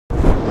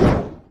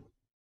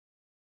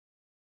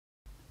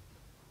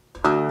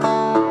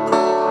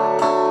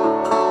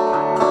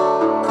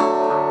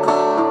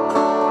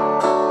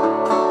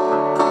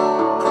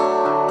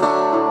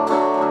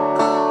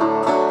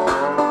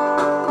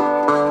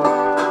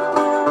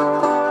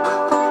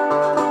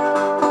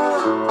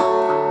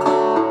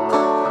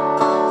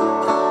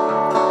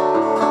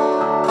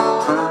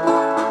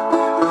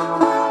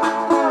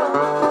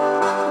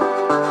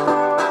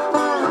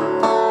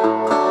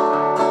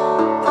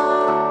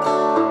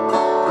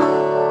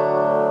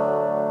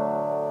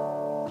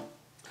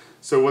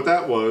So what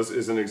that was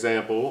is an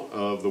example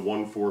of the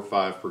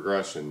 1-4-5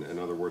 progression, in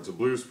other words a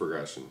blues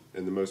progression,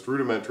 in the most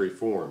rudimentary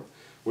form,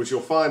 which you'll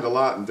find a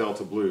lot in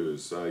Delta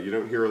blues. You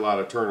don't hear a lot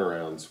of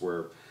turnarounds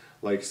where,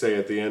 like say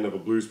at the end of a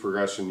blues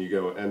progression,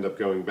 you end up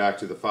going back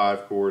to the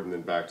 5 chord and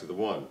then back to the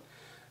 1.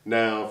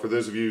 Now, for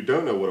those of you who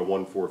don't know what a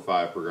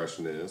 1-4-5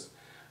 progression is,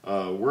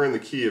 we're in the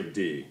key of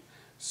D.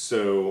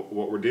 So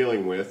what we're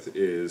dealing with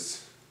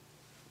is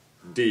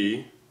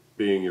D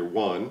being your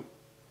 1,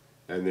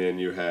 and then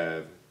you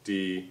have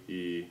D,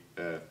 E,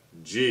 F,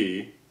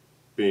 G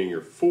being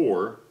your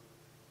 4,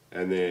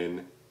 and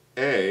then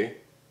A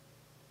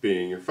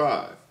being your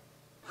 5.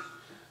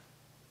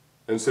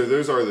 And so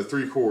those are the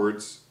 3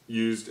 chords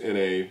used in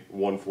a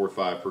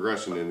 1-4-5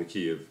 progression in the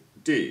key of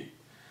D.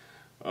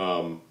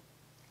 So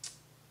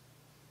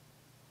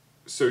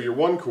your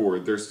 1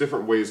 chord, there's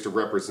different ways to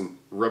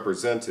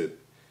represent it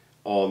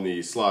on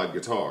the slide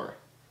guitar.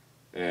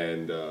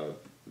 And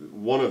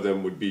one of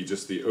them would be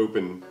just the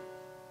open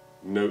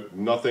note,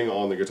 nothing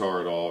on the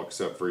guitar at all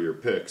except for your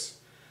picks,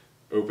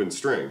 open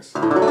strings.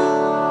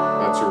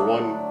 That's your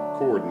 1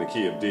 chord in the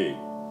key of D.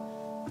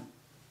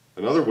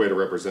 Another way to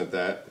represent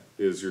that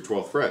is your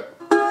 12th fret.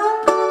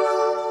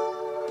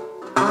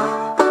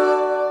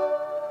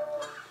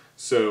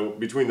 So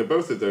between the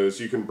both of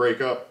those, you can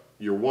break up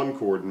your 1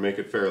 chord and make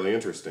it fairly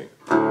interesting.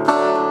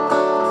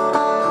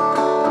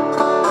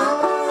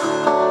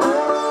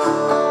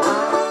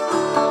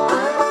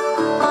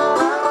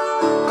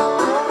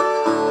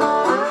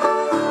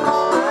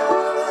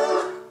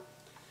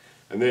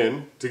 And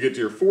then, to get to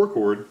your 4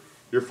 chord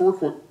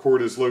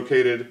is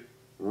located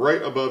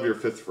right above your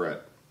 5th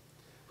fret.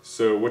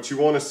 So what you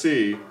want to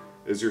see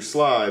is your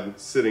slide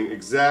sitting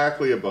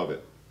exactly above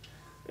it.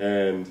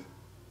 And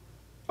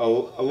a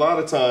lot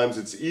of times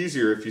it's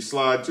easier if you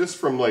slide just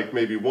from like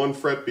maybe 1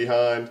 fret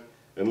behind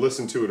and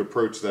listen to it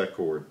approach that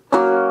chord.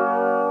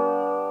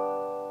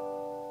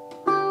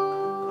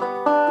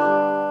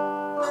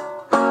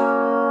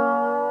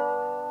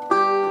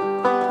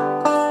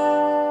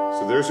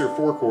 So there's your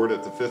 4 chord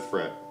at the 5th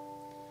fret.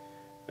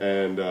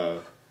 And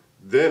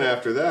then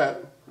after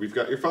that, we've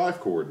got your 5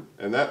 chord,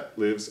 and that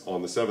lives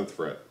on the 7th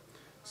fret.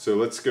 So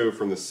let's go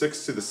from the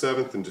 6th to the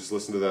 7th and just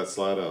listen to that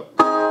slide up.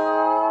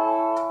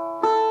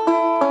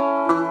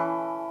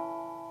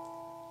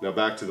 Now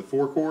back to the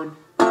 4 chord,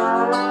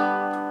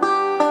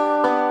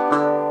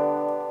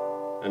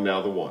 and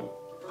now the 1.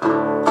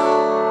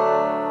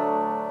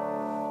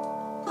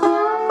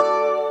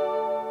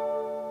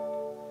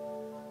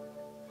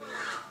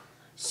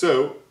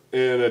 So,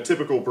 in a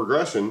typical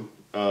progression,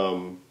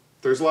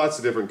 there's lots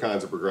of different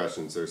kinds of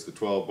progressions. There's the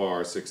 12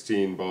 bar,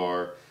 16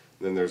 bar,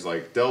 and then there's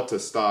like Delta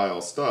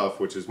style stuff,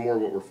 which is more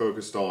what we're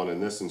focused on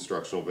in this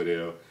instructional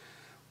video,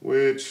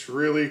 which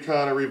really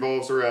kind of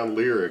revolves around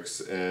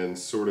lyrics and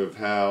sort of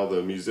how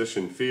the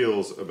musician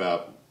feels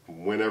about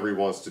whenever he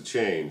wants to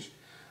change.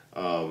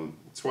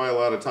 That's why a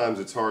lot of times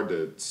it's hard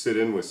to sit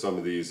in with some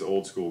of these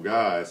old school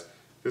guys,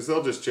 because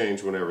they'll just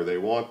change whenever they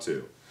want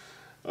to.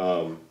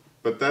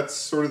 But that's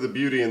sort of the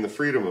beauty and the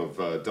freedom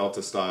of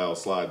Delta style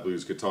slide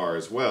blues guitar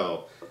as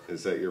well,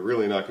 is that you're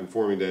really not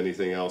conforming to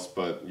anything else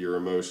but your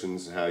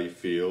emotions and how you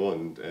feel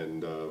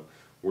and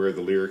where the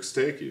lyrics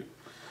take you.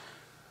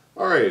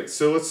 Alright,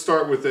 so let's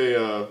start with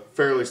a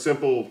fairly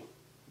simple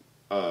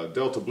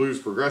Delta blues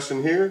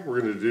progression here.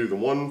 We're going to do the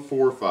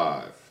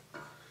 1-4-5.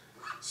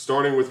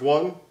 Starting with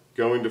 1,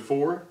 going to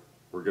 4,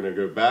 we're going to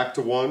go back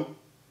to 1,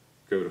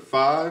 go to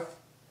 5,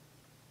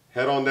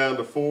 head on down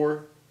to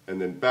 4, and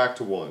then back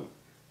to 1.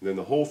 And then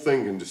the whole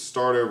thing can just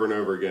start over and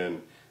over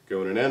again,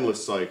 go in an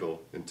endless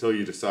cycle until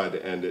you decide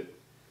to end it,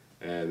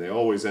 and they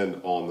always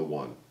end on the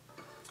 1.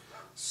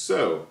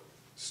 So,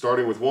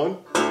 starting with 1.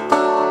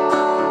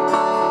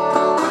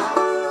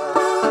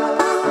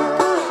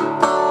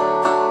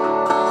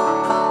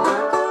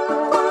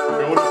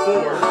 Going to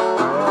 4.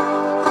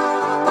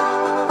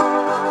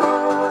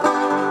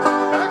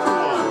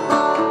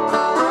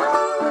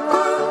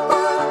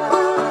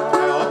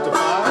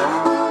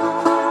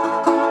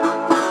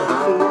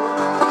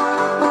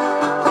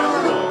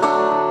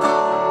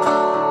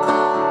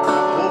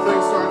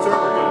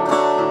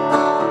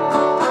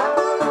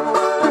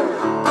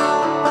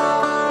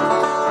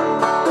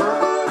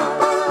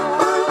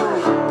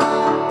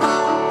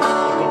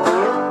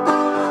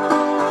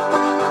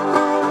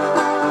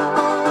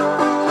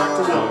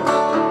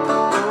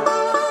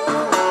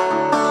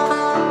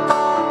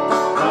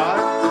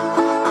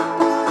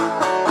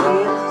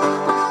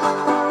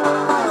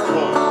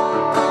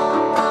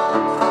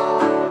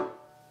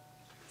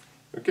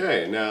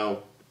 Okay, now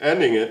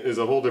ending it is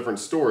a whole different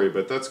story,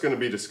 but that's going to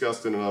be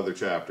discussed in another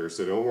chapter,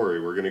 so don't worry,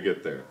 we're going to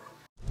get there.